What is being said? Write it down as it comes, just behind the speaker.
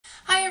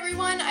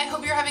everyone, I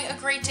hope you're having a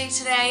great day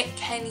today.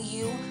 Can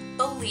you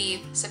believe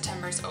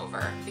September's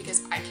over?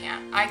 Because I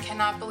can't. I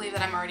cannot believe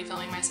that I'm already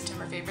filming my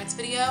September favorites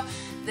video.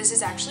 This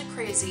is actually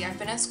crazy. I've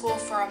been at school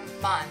for a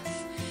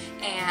month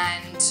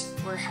and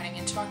we're heading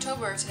into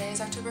October. Today is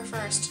October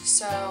 1st,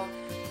 so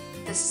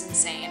this is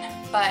insane.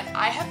 But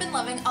I have been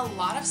loving a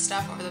lot of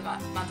stuff over the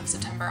month of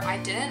September. I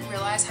didn't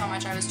realize how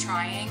much I was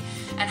trying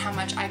and how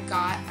much I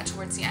got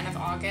towards the end of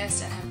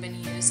August and have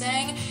been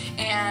using,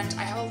 and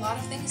I have a lot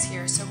of things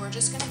here, so we're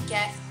just gonna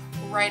get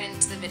right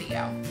into the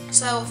video.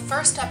 So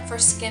first up for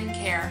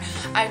skincare,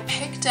 I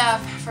picked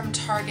up from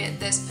Target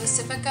this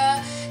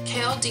Pacifica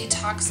Kale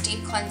Detox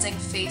Deep Cleansing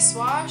Face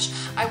Wash.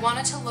 I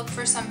wanted to look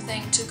for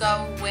something to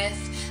go with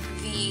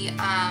the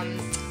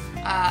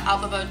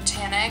Alba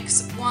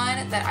Botanics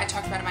one that I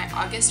talked about in my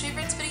August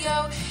favorites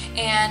video,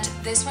 and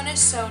this one is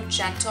so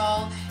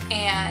gentle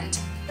and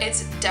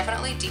it's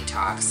definitely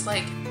detox.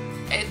 Like,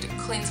 it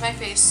cleans my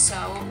face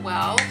so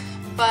well,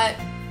 but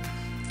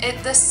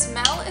the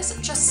smell is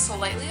just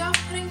slightly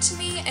off-putting to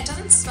me. It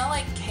doesn't smell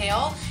like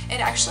kale.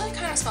 It actually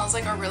kind of smells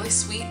like a really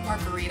sweet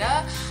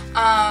margarita.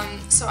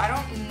 So I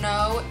don't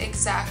know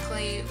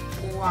exactly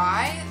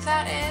why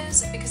that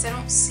is, because I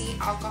don't see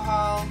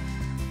alcohol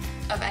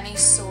of any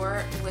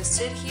sort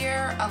listed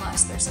here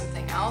unless there's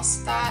something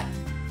else that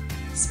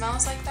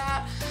smells like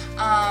that.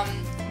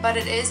 But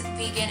it is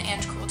vegan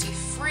and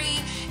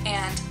cruelty-free,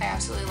 and I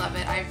absolutely love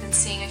it. I've been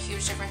seeing a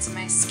huge difference in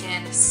my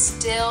skin.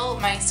 Still,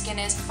 my skin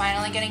is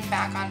finally getting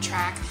back on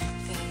track,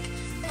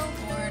 thank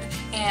the Lord,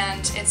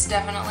 and it's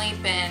definitely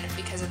been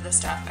because of the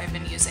stuff I've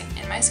been using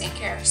in my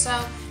skincare. So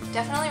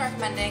definitely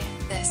recommending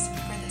this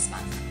for this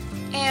month.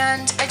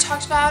 And I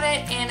talked about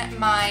it in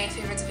my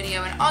favorites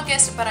video in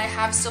August, but I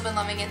have still been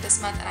loving it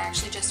this month, and I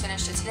actually just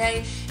finished it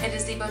today. It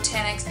is the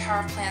Botanics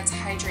Power of Plants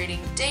Hydrating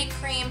Day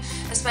Cream,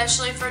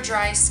 especially for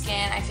dry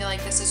skin. I feel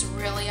like this is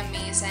really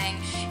amazing.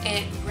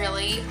 It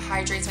really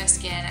hydrates my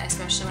skin,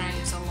 especially when I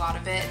use a lot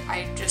of it.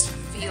 I just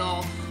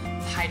feel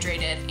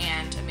hydrated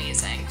and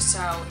amazing.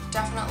 So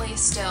definitely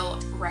still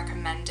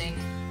recommending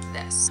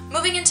this.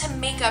 Moving into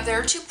makeup, there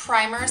are two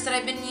primers that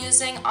I've been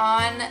using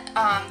on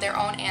their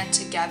own and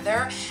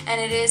together, and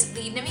it is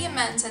the Nivea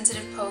Men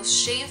Sensitive Post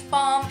Shave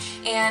Balm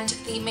and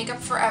the Makeup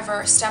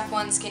Forever Step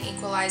 1 Skin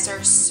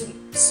Equalizer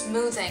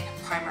Smoothing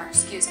Primer,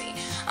 excuse me.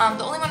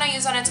 The only one I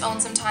use on its own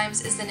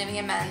sometimes is the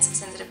Nivea Men's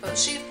Sensitive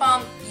Post Shave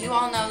Balm. You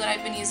all know that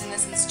I've been using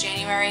this since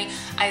January.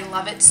 I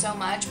love it so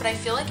much, but I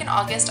feel like in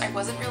August I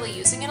wasn't really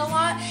using it a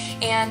lot,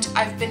 and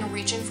I've been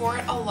reaching for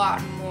it a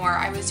lot more.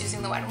 I was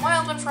using the Wet n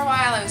Wild one for a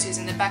while, I was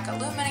using the Becca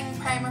Illuminating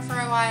Primer for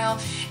a while,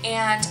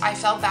 and I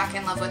fell back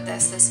in love with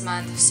this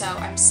month, so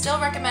I'm still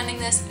recommending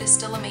this. It is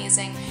still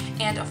amazing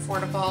and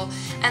affordable.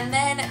 And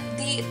then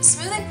the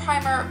Smoothing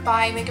Primer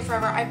by Makeup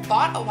Forever I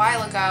bought a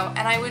while ago,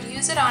 and I would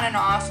use it on and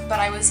off, but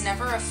I was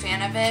never a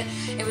fan of it.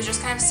 It was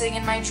just kind of sitting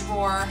in my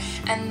drawer,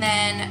 and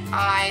then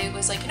I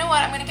was like, you know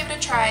what, I'm gonna give it a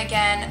try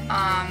again.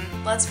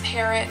 Let's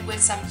pair it with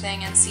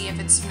something and see if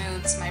it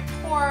smooths my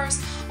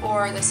pores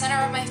or the center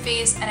of my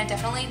face, and it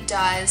definitely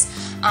does.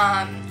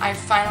 I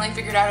finally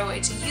figured out a way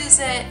to use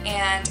it,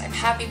 and I'm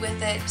happy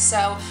with it,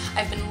 so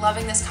I've been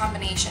loving this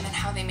combination and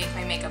how they make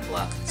my makeup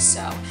look.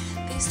 So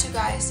these two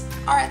guys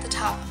are at the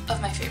top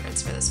of my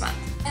favorites for this month.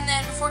 And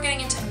then before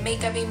getting into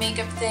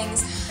makeup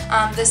things,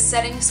 the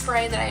setting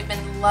spray that I've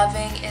been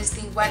loving is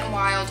the Wet n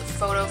Wild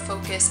Photo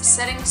Focus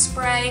Setting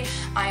Spray.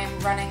 I am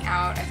running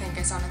out. I think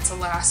it's on its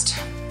last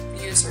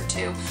use or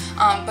two,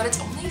 but it's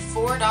only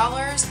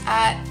 $4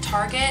 at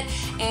Target,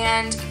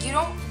 and you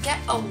don't get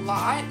a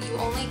lot. You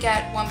only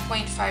get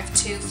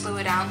 1.52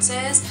 fluid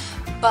ounces,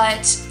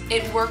 but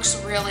it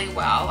works really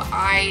well.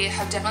 I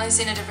have definitely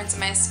seen a difference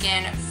in my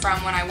skin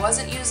from when I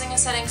wasn't using a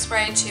setting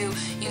spray to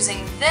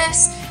using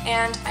this,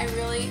 and I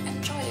really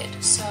enjoy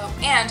it. So,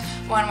 and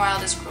Wet n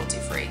Wild is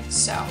cruelty-free,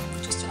 so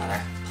just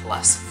another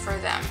plus for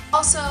them.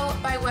 Also,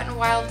 by Wet n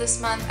Wild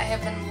this month, I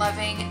have been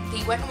loving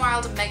the Wet n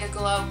Wild Mega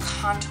Glow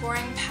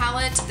Contouring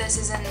Palette. This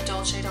is in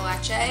Dolce de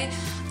Leche,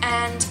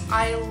 and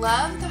I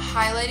love the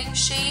highlighting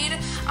shade.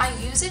 I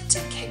use it to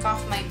kick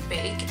off my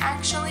bake,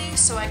 actually,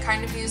 so I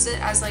kind of use it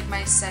as like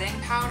my setting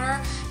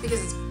powder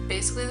because it's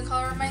basically the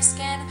color of my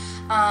skin,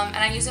 and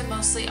I use it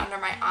mostly under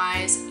my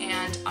eyes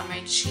and on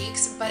my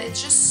cheeks, but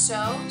it's just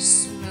so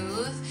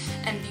smooth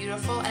and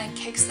beautiful, and it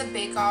kicks the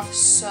bake off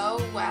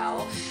so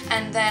well.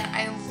 And then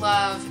I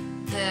love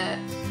the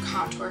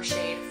contour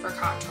shade for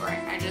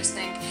contouring. I just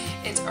think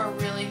it's a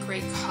really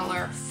great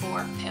color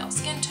for pale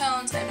skin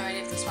tones. I have no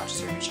idea if the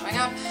swatches are even showing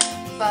up,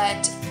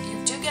 but you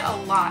do get a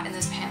lot in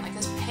this pan. Like,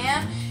 this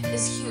pan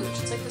is huge.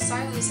 It's like the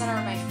size of the center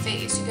of my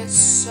face. You get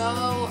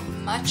so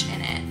much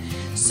in it.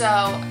 So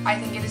I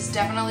think it is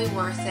definitely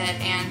worth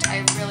it, and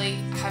I really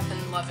have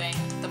been loving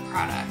the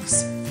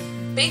products.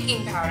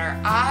 Baking powder.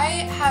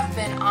 I have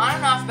been on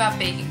and off about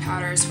baking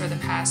powders for the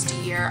past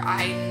year.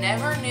 I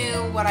never knew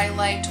what I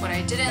liked, what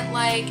I didn't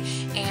like,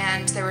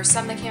 and there were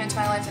some that came into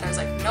my life that I was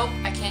like, nope,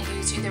 I can't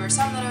use you. There were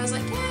some that I was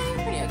like, yeah,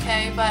 pretty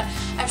okay, but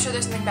I'm sure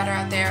there's something better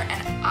out there,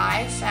 and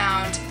I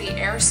found the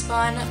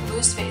Airspun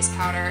Loose Face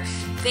Powder.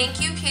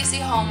 Thank you, Casey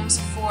Holmes,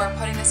 for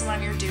putting this in one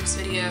of your dupes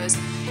videos.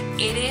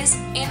 It is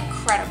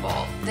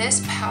incredible.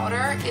 This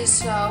powder is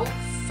so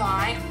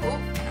fine. Oh,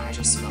 and I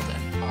just spilled it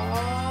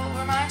all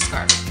over my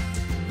scarf.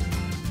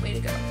 Way to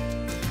go.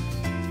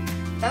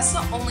 That's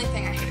the only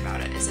thing I hate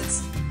about it, is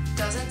it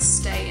doesn't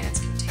stay in its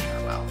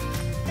container well.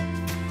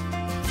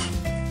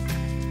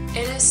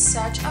 It is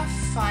such a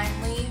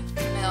finely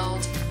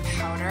milled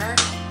powder.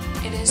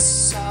 It is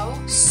so,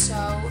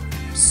 so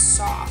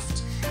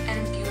soft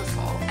and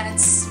beautiful, and it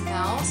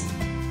smells,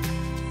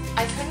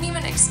 I couldn't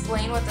even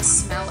explain what the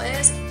smell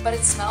is, but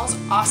it smells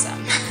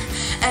awesome.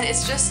 And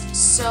it's just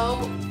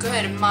so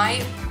good.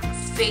 My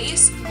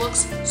face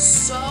looks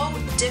so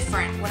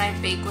different when I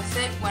bake with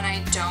it when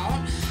I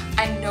don't.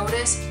 I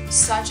notice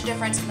such a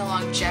difference in the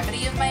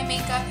longevity of my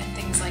makeup and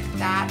things like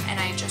that, and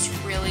I just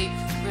really,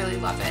 really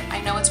love it. I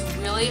know it's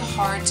really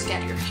hard to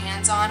get your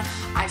hands on.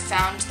 I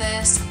found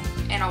this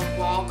in a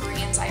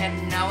Walgreens. I had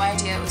no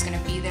idea it was going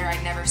to be there.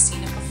 I'd never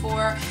seen it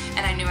before,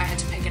 and I knew I had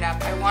to pick it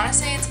up. I want to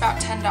say it's about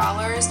 $10,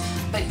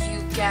 but you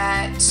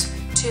get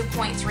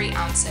 2.3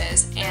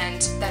 ounces,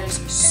 and that is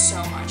so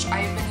much.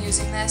 I've been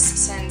using this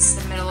since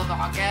the middle of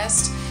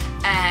August,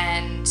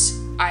 and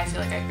I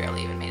feel like I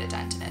barely even made a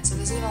dent in it. So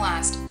this is going to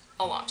last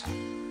a long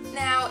time.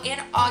 Now, in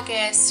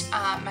August,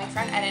 my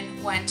friend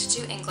Eden went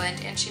to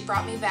England, and she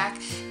brought me back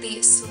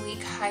the Sleek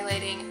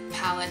Highlighting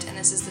Palette, and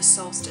this is the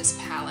Solstice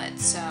palette.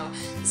 So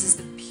this is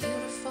the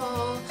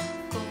beautiful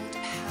gold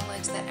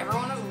palette that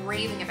everyone was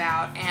raving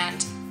about,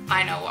 and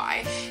I know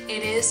why.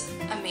 It is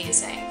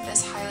amazing.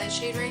 This highlight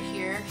shade right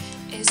here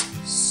is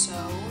so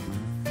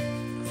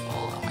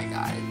beautiful. Oh my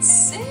god, it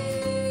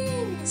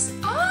sings!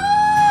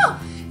 Oh!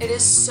 It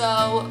is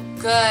so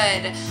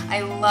good.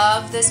 I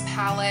love this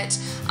palette.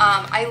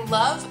 I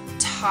love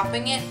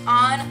topping it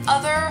on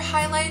other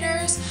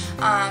highlighters.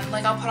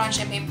 Like I'll put on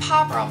Champagne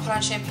Pop, or I'll put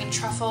on Champagne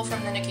Truffle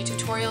from the Nikki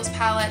Tutorials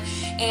palette,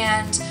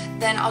 and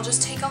then I'll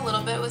just take a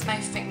little bit with my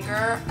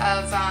finger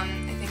of,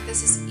 I think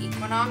this is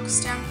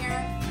Equinox down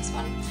here, this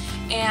one,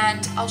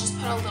 and I'll just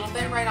put a little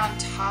bit right on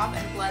top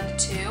and blend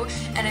too,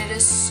 and it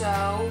is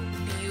so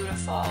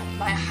beautiful.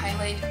 My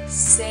highlight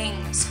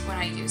sings when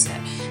I use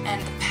it,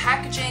 and the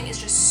packaging is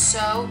just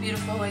so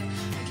beautiful. Like,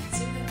 I can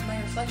see my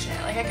reflection in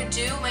it. Like, I could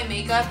do my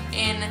makeup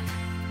in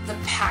the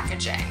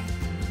packaging.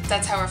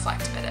 That's how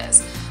reflective it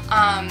is.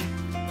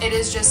 It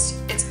is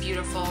just, it's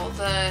beautiful.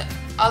 The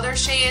other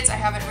shades I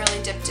haven't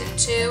really dipped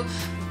into,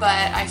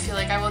 but I feel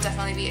like I will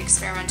definitely be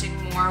experimenting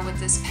more with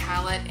this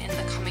palette in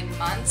the coming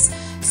months.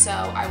 So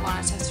I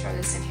wanted to throw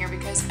this in here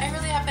because I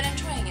really have been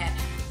enjoying it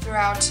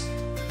throughout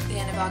the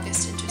end of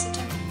August into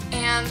September.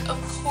 And of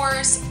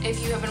course,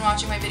 if you have been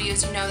watching my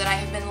videos, you know that I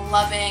have been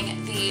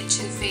loving the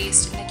Too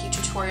Faced Nikki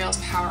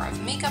Tutorials Power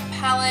of Makeup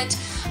palette.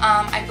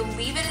 I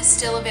believe it is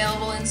still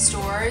available in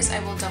stores. I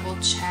will double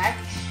check.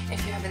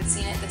 If you haven't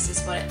seen it, this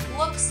is what it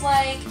looks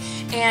like,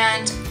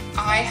 and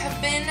I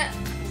have been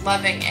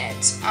loving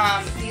it.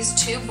 These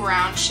two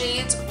brown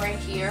shades right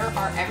here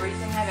are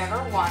everything I've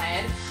ever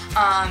wanted.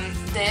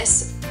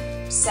 This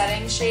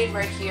setting shade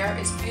right here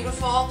is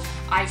beautiful.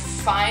 I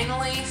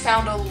finally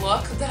found a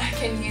look that I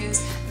can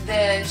use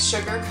the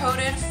sugar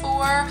coated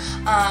for,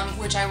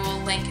 which I will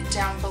link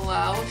down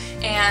below,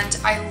 and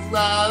I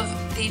love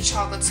the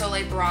Chocolate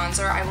Soleil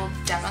bronzer. I will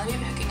definitely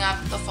be picking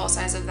up the full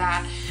size of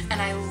that,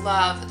 and I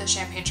love the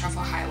Champagne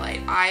Truffle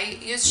highlight. I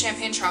use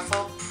Champagne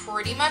Truffle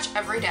pretty much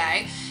every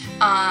day.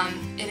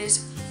 It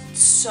is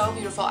so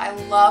beautiful. I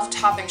love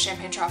topping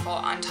Champagne Truffle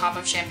on top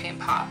of Champagne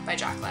Pop by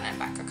Jaclyn and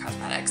Becca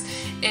Cosmetics.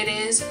 It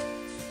is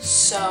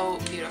so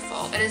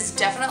beautiful. It is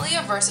definitely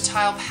a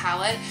versatile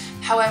palette.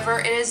 However,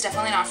 it is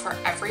definitely not for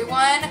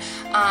everyone.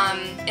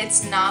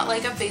 It's not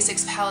like a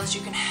basics palette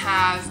you can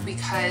have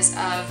because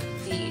of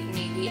the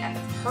navy and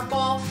the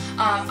purple.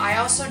 I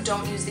also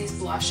don't use these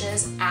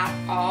blushes at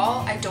all.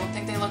 I don't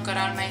think they look good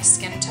on my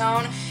skin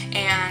tone,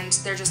 and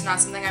they're just not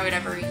something I would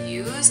ever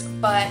use.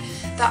 But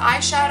the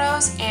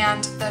eyeshadows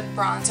and the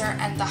bronzer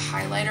and the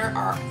highlighter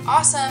are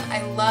awesome.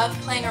 I love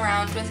playing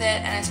around with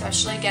it, and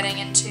especially getting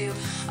into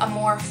a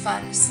more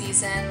fun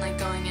season, like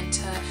going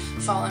into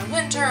fall and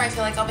winter. I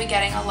feel like I'll be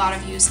getting a lot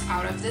of use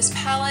out of this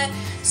palette,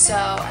 so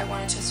I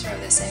wanted to throw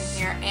this in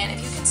here. And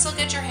if you can still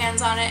get your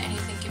hands on it and you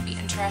think you'd be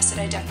interested,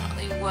 I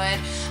definitely would.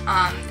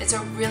 It's a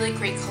really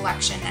great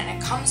collection, and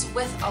it comes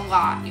with a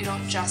lot. You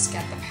don't just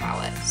get the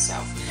palette, so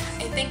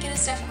I think it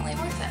is definitely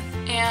worth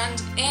it.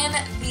 And in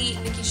the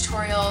Nikki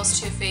Tutorials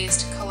Too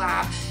Faced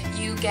collab,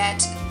 you get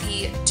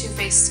the Too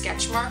Faced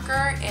sketch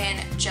marker in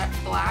jet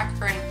black,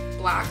 or in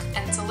black,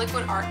 and it's a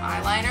liquid art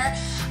eyeliner.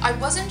 I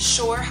wasn't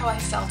sure how I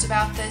felt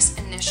about this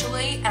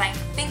initially, and I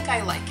think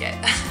I like it.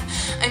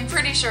 I'm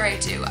pretty sure I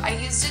do. I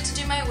used it to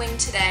do my wing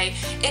today.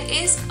 It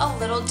is a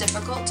little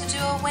difficult to do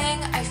a wing.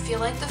 I feel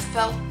like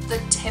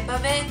the tip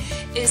of it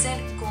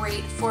isn't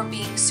great for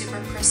being super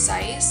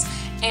precise,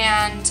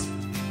 and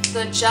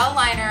the gel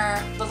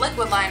liner, the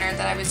liquid liner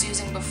that I was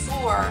using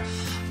before,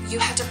 you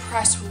had to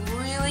press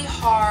really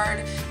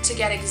hard to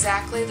get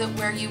exactly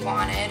where you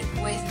want it.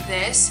 With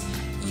this,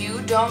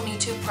 you don't need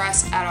to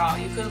press at all.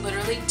 You could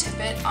literally tip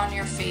it on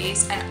your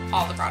face and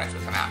all the product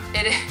would come out.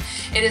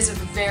 It is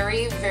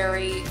very,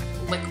 very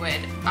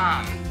liquid.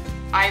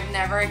 I've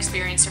never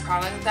experienced a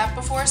product like that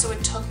before, so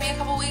it took me a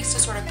couple weeks to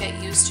sort of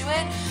get used to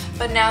it.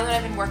 But now that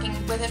I've been working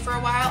with it for a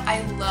while, I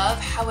love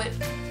how it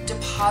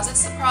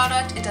deposits the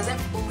product. It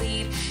doesn't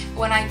bleed.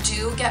 When I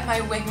do get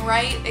my wing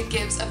right, it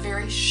gives a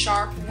very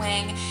sharp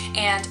wing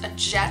and a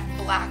jet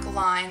black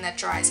line that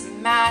dries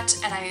matte,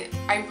 and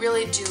I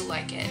really do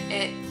like it.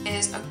 It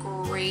is a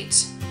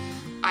great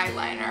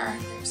eyeliner.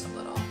 There's a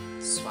little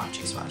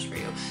swatchy swatch for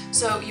you.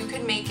 So you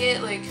could make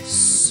it like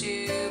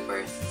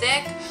super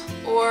thick,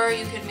 or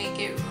you could make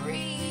it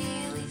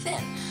really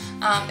thin.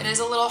 It is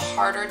a little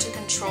harder to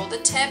control the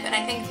tip, and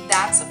I think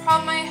that's the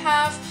problem I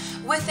have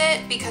with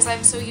it, because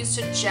I'm so used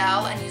to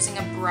gel and using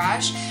a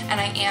brush,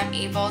 and I am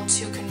able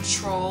to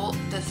control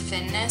the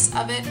thinness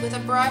of it with a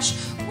brush,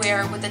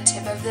 where with the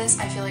tip of this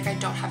I feel like I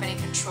don't have any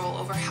control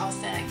over how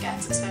thin it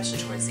gets, especially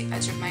towards the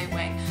edge of my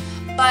wing.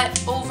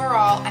 But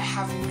overall, I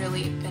have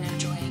really been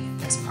enjoying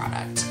this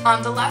product.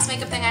 The last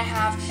makeup thing I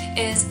have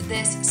is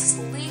this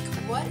sleek,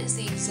 what is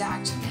the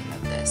exact name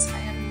of this? I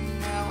have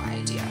no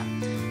idea.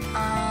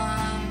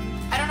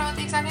 I don't know what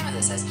the exact name of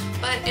this is,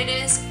 but it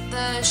is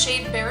the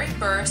shade Berry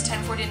Burst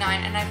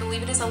 1049, and I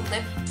believe it is a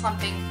lip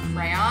plumping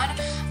crayon.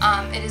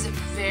 It is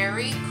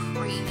very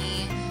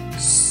creamy,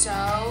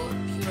 so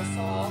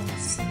beautiful.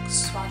 This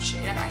swatch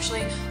shade, I'm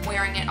actually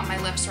wearing it on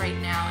my lips right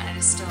now and it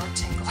is still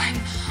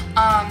tingling.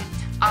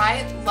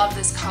 I love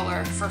this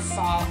color for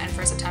fall and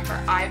for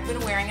September. I've been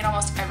wearing it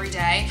almost every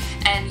day,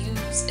 and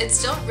it's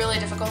still really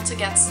difficult to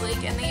get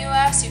sleek in the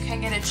US. You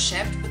can get it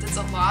shipped, but it's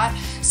a lot.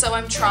 So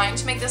I'm trying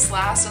to make this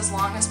last as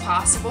long as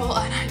possible,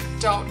 and I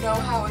don't know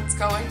how it's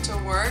going to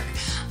work.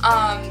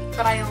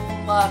 But I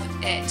love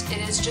it.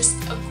 It is just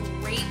a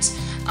great,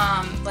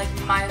 like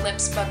My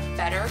Lips But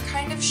Better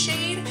kind of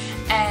shade,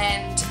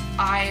 and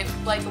I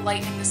like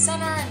lightening the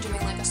center and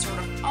doing like a sort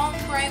of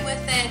ombre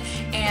with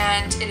it,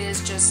 and it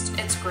is just,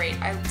 it's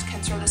great. I can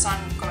throw this on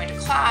going to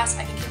class.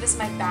 I can keep this in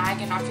my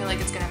bag and not feel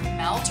like it's gonna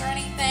melt or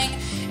anything.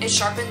 It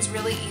sharpens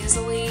really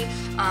easily,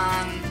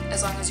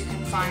 as long as you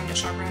can find a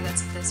sharpener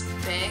that's this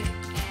big,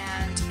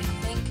 and I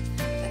think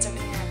that's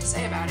everything I have to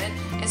say about it.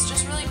 It's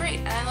just really great,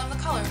 and I love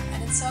the color,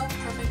 and it's so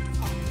perfect for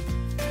fall.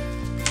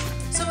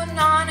 So a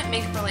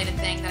non-makeup related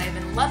thing that I've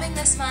been loving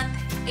this month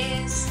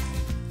is,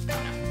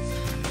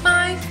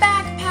 my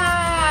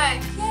backpack!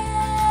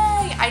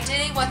 Yay! I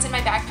did a what's in my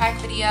backpack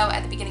video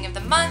at the beginning of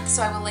the month,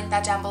 so I will link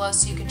that down below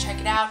so you can check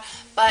it out,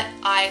 but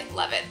I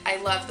love it. I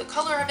love the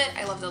color of it,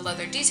 I love the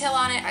leather detail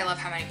on it, I love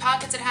how many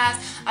pockets it has,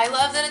 I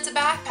love that it's a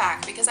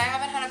backpack because I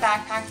haven't had a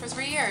backpack for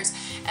 3 years,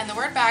 and the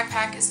word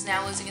backpack is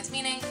now losing its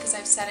meaning because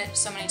I've said it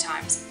so many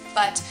times.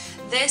 But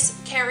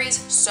this carries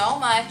so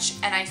much,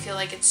 and I feel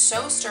like it's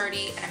so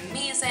sturdy and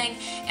amazing,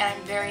 and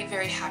I'm very,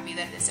 very happy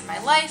that it is in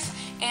my life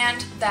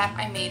and that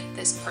I made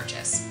this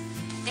purchase.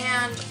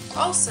 And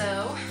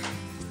also,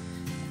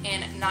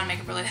 in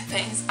non-makeup related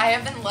things, I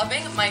have been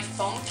loving my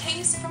phone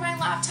case for my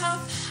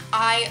laptop.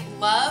 I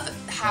love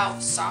how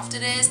soft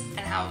it is and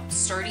how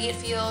sturdy it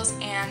feels,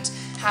 and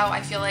how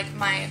I feel like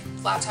my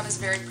laptop is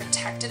very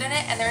protected in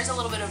it, and there is a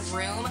little bit of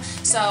room,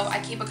 so I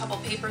keep a couple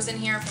papers in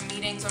here from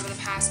meetings over the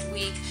past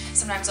week.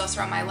 Sometimes I'll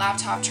throw my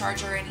laptop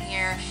charger in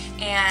here,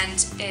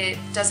 and it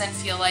doesn't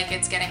feel like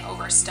it's getting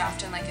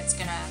overstuffed and like it's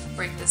gonna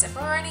break the zipper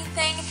or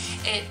anything.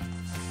 It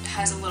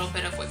has a little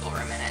bit of wiggle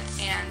room in it,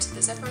 and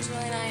the zipper is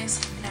really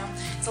nice. You know,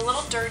 it's a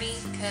little dirty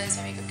because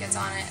my makeup gets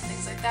on it and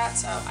things like that,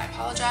 so I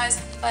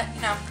apologize, but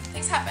you know,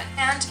 things happen.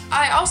 And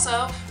I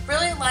also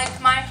really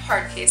like my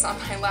hard case on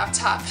my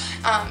laptop.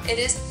 It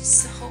is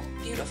so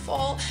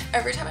beautiful.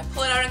 Every time I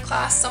pull it out in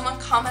class, someone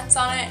comments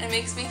on it, and it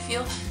makes me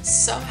feel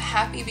so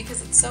happy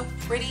because it's so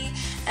pretty,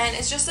 and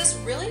it's just this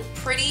really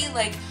pretty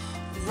like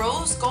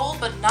rose gold,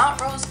 but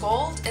not rose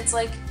gold. It's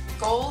like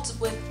gold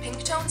with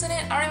pink tones in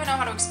it. I don't even know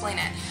how to explain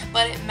it,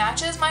 but it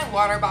matches my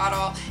water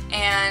bottle,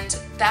 and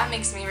that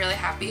makes me really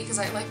happy because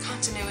I like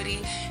continuity.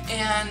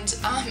 And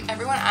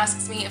everyone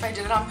asks me if I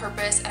did it on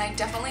purpose, and I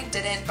definitely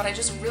didn't, but I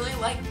just really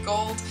like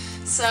gold.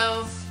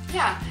 So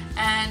yeah,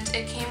 and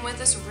it came with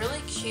this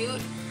really cute,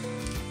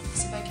 let's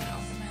see if I can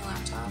open my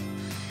laptop.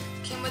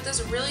 It came with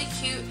this really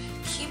cute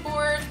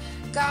keyboard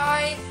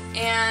guide,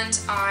 and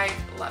I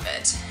love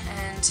it.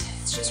 And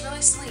it's just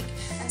really sleek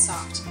and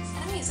soft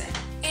and amazing.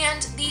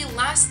 And the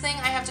last thing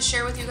I have to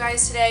share with you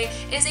guys today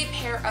is a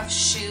pair of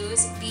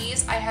shoes.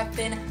 These I have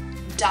been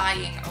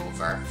dying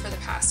over for the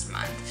past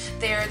month.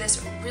 They're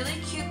this really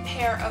cute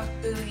pair of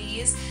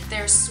booties.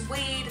 They're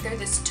suede, they're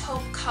this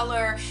taupe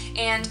color,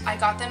 and I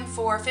got them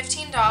for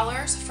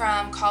 $15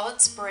 from Call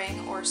It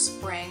Spring or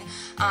Spring.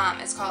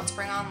 It's Call It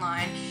Spring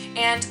online,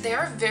 and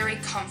they're very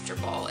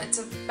comfortable. It's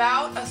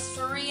about a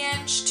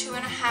 3-inch,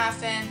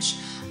 2.5-inch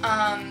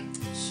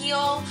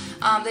heel.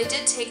 They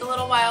did take a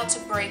little while to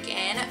break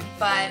in,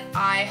 but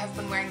I have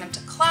been wearing them to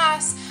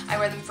class. I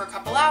wear them for a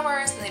couple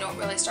hours and they don't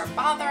really start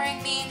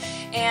bothering me,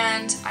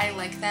 and I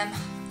like them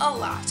a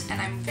lot,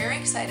 and I'm very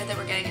excited that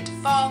we're getting into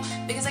fall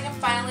because I can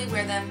finally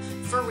wear them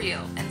for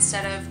real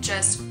instead of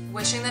just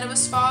wishing that it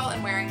was fall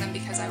and wearing them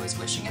because I was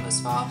wishing it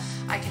was fall.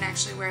 I can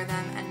actually wear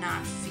them and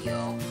not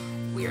feel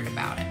weird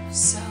about it.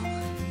 So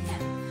yeah,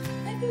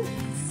 my boobies.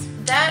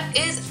 That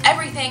is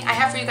everything I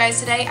have for you guys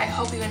today. I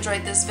hope you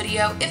enjoyed this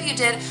video. If you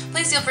did,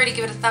 please feel free to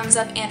give it a thumbs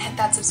up and hit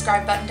that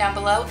subscribe button down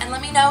below and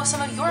let me know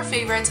some of your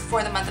favorites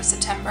for the month of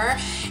September.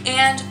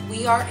 And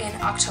we are in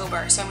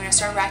October, so I'm going to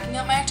start racking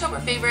up my October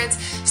favorites.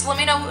 So let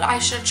me know what I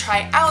should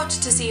try out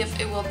to see if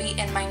it will be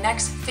in my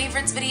next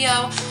favorites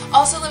video.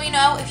 Also, let me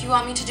know if you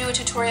want me to do a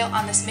tutorial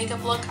on this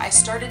makeup look. I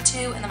started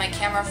to, and then my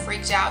camera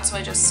freaked out, so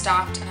I just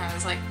stopped and I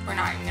was like, we're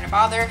not even going to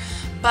bother.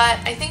 But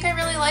I think I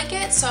really like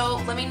it, so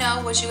let me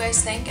know what you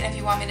guys think, and if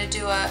you want me to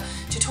do a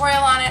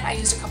tutorial on it. I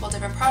used a couple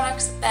different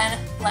products, then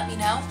let me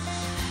know.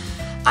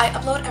 I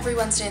upload every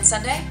Wednesday and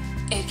Sunday,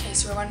 in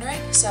case you were wondering,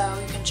 so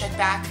you can check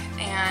back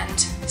and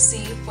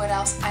see what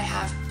else I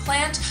have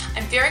planned.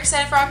 I'm very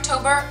excited for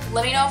October.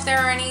 Let me know if there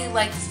are any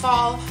like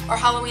fall or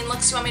Halloween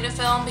looks you want me to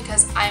film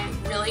because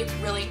I'm really,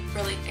 really,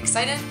 really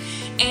excited.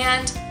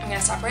 And I'm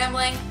gonna stop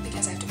rambling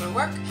because I have to go to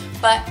work,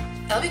 but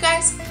I love you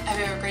guys. I hope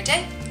you have a great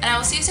day, and I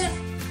will see you soon.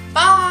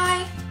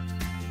 Bye!